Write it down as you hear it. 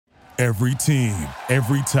Every team,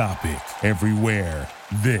 every topic, everywhere.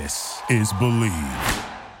 This is Believe.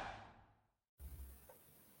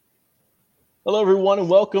 Hello, everyone, and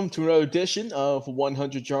welcome to another edition of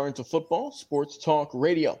 100 Yards of Football Sports Talk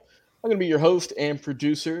Radio. I'm going to be your host and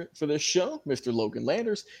producer for this show, Mr. Logan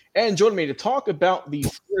Landers, and joining me to talk about the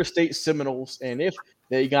Florida State Seminoles and if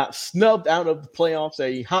they got snubbed out of the playoffs,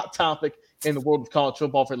 a hot topic in the world of college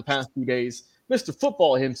football for the past few days, Mr.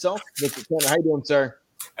 Football himself, Vincent Turner. How you doing, sir?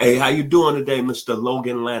 Hey, how you doing today, Mr.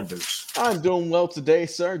 Logan Landers? I'm doing well today,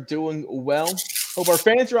 sir. Doing well. Hope our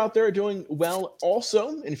fans are out there doing well also.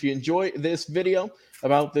 And if you enjoy this video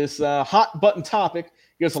about this hot button topic,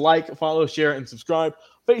 give us a like, follow, share, and subscribe.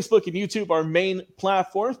 Facebook and YouTube are main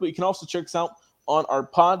platforms, but you can also check us out on our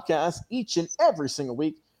podcast each and every single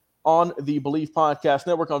week on the Believe Podcast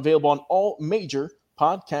Network, available on all major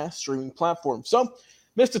podcast streaming platforms. So,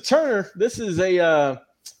 Mr. Turner, this is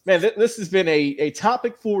this has been a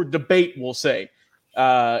topic for debate, we'll say,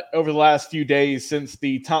 over the last few days since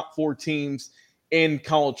the top four teams in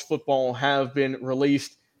college football have been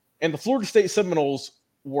released. And the Florida State Seminoles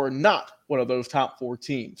were not one of those top four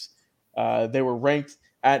teams. They were ranked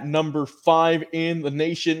at number 5 in the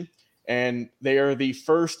nation, and they are the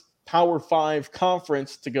first Power 5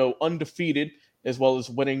 conference to go undefeated, as well as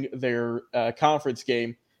winning their conference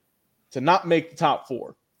game, to not make the top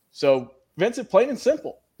 4. So, Vincent, plain and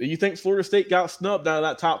simple, do you think Florida State got snubbed out of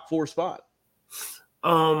that top 4 spot?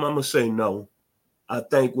 I'm going to say no. I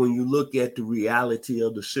think when you look at the reality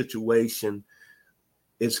of the situation,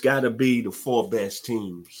 it's got to be the 4 best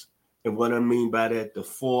teams. And what I mean by that, the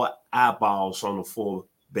 4 eyeballs on the 4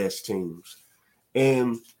 best teams.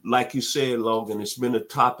 And like you said, Logan, it's been a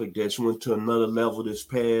topic that's went to another level this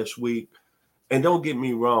past week. And don't get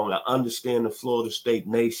me wrong, I understand the Florida State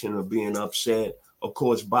Nation are being upset. Of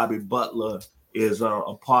course, Bobby Butler is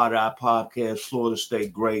a part of our podcast, Florida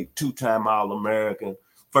State great, 2-time All-American,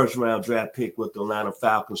 first-round draft pick with the Atlanta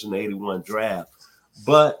Falcons in the 81 draft.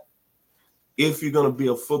 But if you're going to be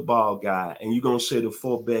a football guy and you're going to say the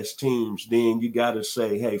 4 best teams, then you got to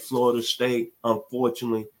say, hey, Florida State,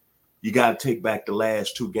 unfortunately, you got to take back the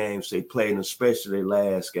last 2 games they played, and especially their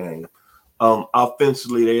last game.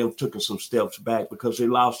 Offensively, they have taken some steps back because they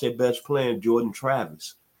lost their best player, Jordan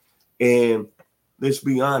Travis. And let's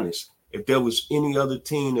be honest, if there was any other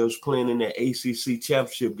team that was playing in the ACC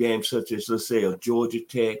championship game, such as, let's say, a Georgia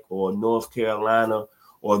Tech or North Carolina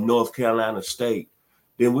or North Carolina State,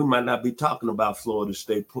 then we might not be talking about Florida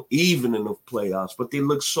State even in the playoffs. But they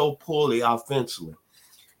look so poorly offensively.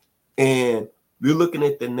 And we're looking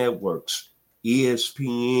at the networks,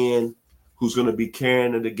 ESPN, who's going to be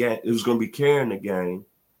carrying the game.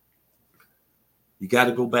 You got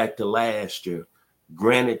to go back to last year.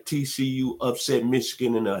 Granted, TCU upset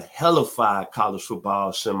Michigan in a hellified college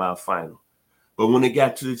football semifinal. But when they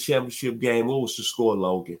got to the championship game, what was the score,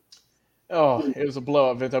 Logan? Oh, it was a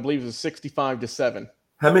blowout, Vince. I believe it was 65-7.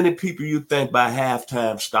 How many people you think by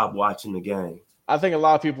halftime stopped watching the game? I think a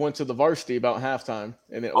lot of people went to the varsity about halftime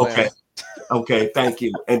in Atlanta. Okay, thank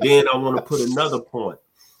you. And then I want to put another point.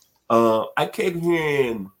 I kept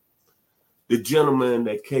hearing the gentleman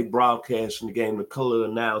that kept broadcasting the game, the color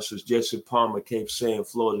analysis, Jesse Palmer, kept saying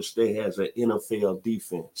Florida State has an NFL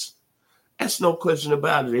defense. That's no question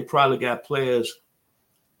about it. They probably got players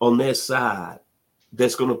on their side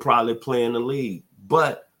that's going to probably play in the league.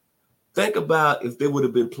 But think about if they would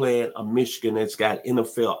have been playing a Michigan that's got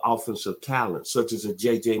NFL offensive talent, such as a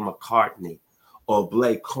J.J. McCartney or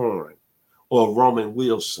Blake Corn or Roman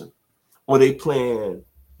Wilson, or they playing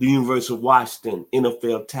the University of Washington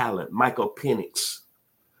NFL talent, Michael Penix.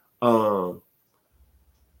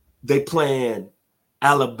 They playing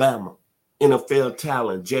Alabama NFL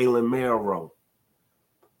talent, Jalen Milroe.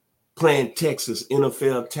 Playing Texas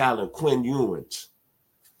NFL talent, Quinn Ewens.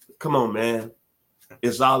 Come on, man.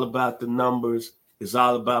 It's all about the numbers. It's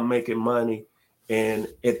all about making money. And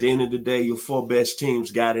at the end of the day, your 4 best teams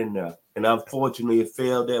got in there. And unfortunately, it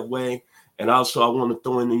failed that way. And also, I want to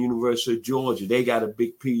throw in the University of Georgia. They got a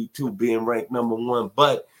big P, too, being ranked number 1.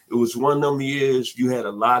 But it was one of them years you had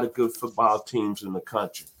a lot of good football teams in the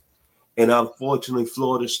country. And unfortunately,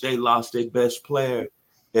 Florida State lost their best player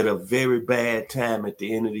at a very bad time at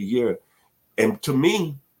the end of the year. And to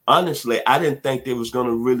me, honestly, I didn't think they was going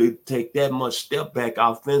to really take that much step back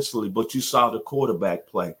offensively. But you saw the quarterback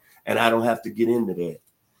play. And I don't have to get into that.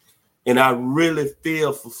 And I really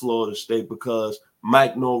feel for Florida State because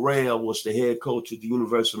Mike Norvell was the head coach at the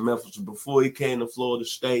University of Memphis. Before he came to Florida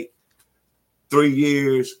State, 3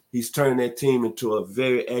 years, he's turned that team into a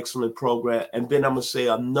very excellent program. And then I'm going to say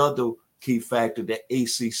another key factor, the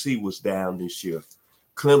ACC was down this year.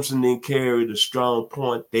 Clemson didn't carry the strong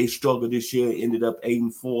point. They struggled this year, ended up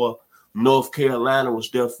 8-4. North Carolina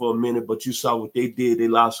was there for a minute, but you saw what they did. They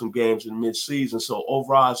lost some games in midseason. So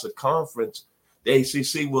overall, as a conference, the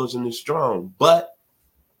ACC wasn't as strong. But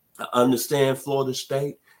I understand Florida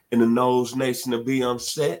State and the Nose Nation to be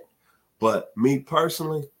upset. But me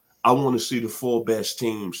personally, I want to see the 4 best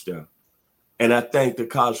teams there. And I think the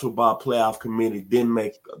College Football Playoff Committee didn't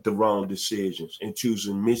make the wrong decisions in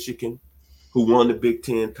choosing Michigan, who won the Big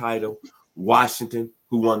Ten title, Washington,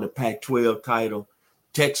 who won the Pac-12 title,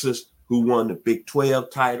 Texas, who won the Big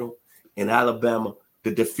 12 title, and Alabama,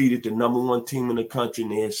 that defeated the number 1 team in the country in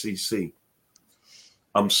the SEC.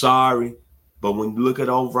 I'm sorry, but when you look at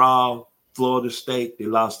overall, Florida State, they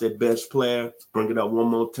lost their best player. Bring it up one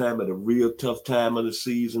more time at a real tough time of the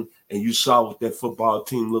season, and you saw what that football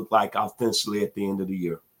team looked like offensively at the end of the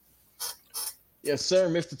year. Yes, sir,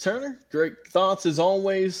 Mr. Turner. Great thoughts as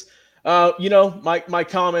always. My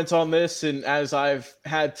comments on this, and as I've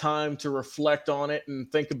had time to reflect on it and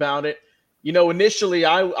think about it, initially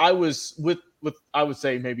I was with I would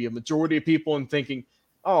say maybe a majority of people and thinking,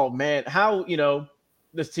 oh man, how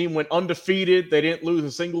this team went undefeated. They didn't lose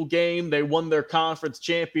a single game. They won their conference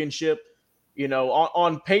championship.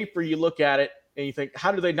 On paper, you look at it and you think,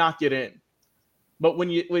 how do they not get in? But when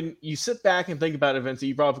you sit back and think about it, Vincent,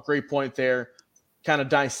 you brought up a great point there, kind of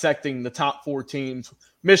dissecting the top 4 teams.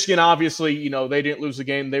 Michigan, obviously, they didn't lose a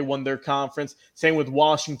game. They won their conference. Same with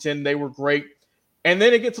Washington. They were great. And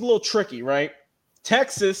then it gets a little tricky, right?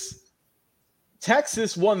 Texas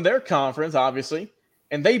won their conference, obviously,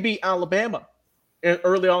 and they beat Alabama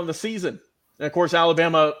early on in the season. And, of course,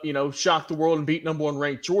 Alabama, shocked the world and beat number 1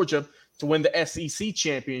 ranked Georgia to win the SEC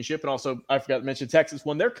championship. And also, I forgot to mention, Texas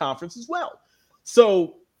won their conference as well.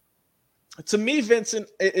 So, to me, Vincent,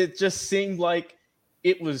 it just seemed like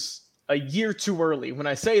it was a year too early. When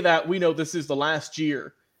I say that, we know this is the last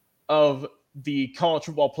year of the college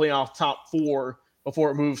football playoff top 4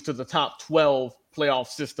 before it moves to the top 12 playoff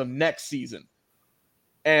system next season.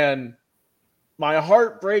 And my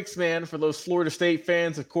heart breaks, man, for those Florida State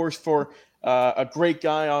fans, of course, for a great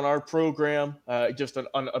guy on our program, just an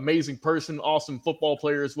amazing person, awesome football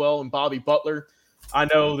player as well, and Bobby Butler. I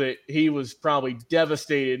know that he was probably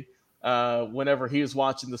devastated whenever he was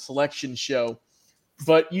watching the selection show.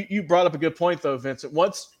 But you brought up a good point, though, Vincent.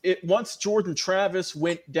 Once Jordan Travis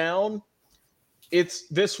went down,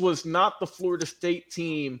 this was not the Florida State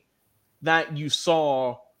team that you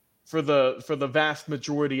saw for the vast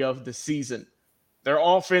majority of the season. Their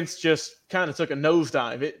offense just kind of took a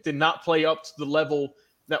nosedive. It did not play up to the level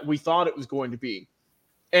that we thought it was going to be.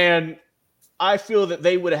 And I feel that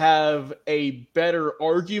they would have a better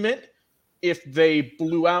argument if they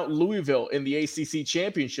blew out Louisville in the ACC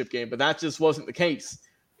championship game, but that just wasn't the case.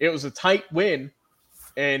 It was a tight win,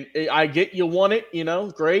 and I get you won it,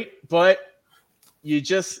 great, but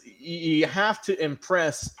you have to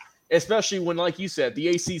impress, especially when, like you said, the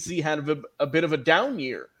ACC had a bit of a down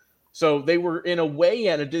year. So they were in a way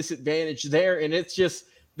at a disadvantage there, and it's just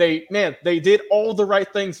they did all the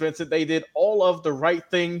right things, Vincent. They did all of the right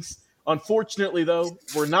things. Unfortunately, though,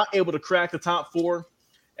 we're not able to crack the top 4.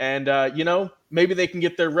 And, maybe they can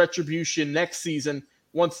get their retribution next season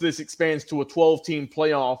once this expands to a 12-team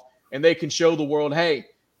playoff, and they can show the world, hey,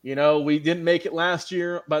 we didn't make it last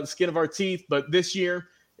year by the skin of our teeth, but this year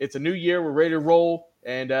it's a new year. We're ready to roll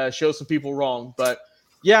and show some people wrong. But,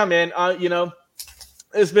 yeah, man,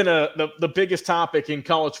 it's been the biggest topic in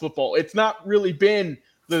college football. It's not really been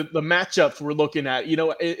the matchups we're looking at.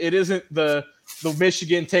 It isn't the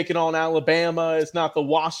Michigan taking on Alabama. It's not the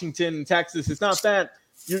Washington and Texas. It's not that.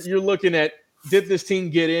 You're looking at, did this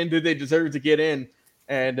team get in? Did they deserve to get in?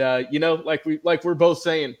 And like we're both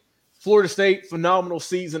saying, Florida State, phenomenal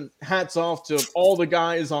season. Hats off to all the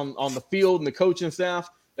guys on the field and the coaching staff.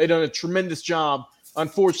 They've done a tremendous job.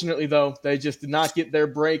 Unfortunately, though, they just did not get their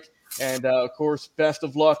break. And of course, best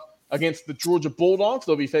of luck against the Georgia Bulldogs.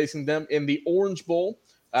 They'll be facing them in the Orange Bowl.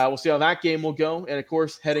 We'll see how that game will go. And of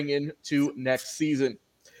course, heading into next season.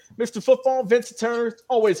 Mr. Football, Vincent Turner, it's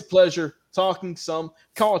always a pleasure talking some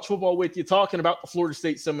college football with you, talking about the Florida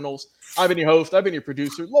State Seminoles. I've been your host. I've been your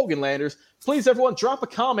producer, Logan Landers. Please, everyone, drop a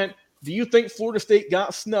comment. Do you think Florida State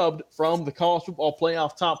got snubbed from the college football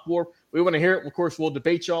playoff top 4? We want to hear it. Of course, we'll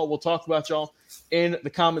debate y'all. We'll talk about y'all in the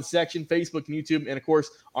comment section, Facebook and YouTube, and, of course,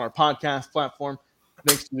 on our podcast platform,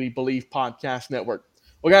 thanks to the Believe Podcast Network.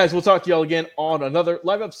 Well, guys, we'll talk to y'all again on another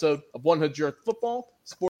live episode of 100 Yard Football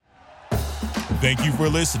Sports. Thank you for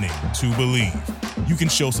listening to Believe. You can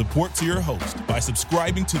show support to your host by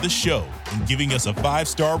subscribing to the show and giving us a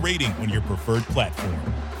 5-star rating on your preferred platform.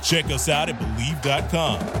 Check us out at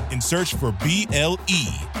Believe.com and search for BLEAV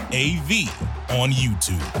on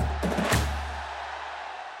YouTube.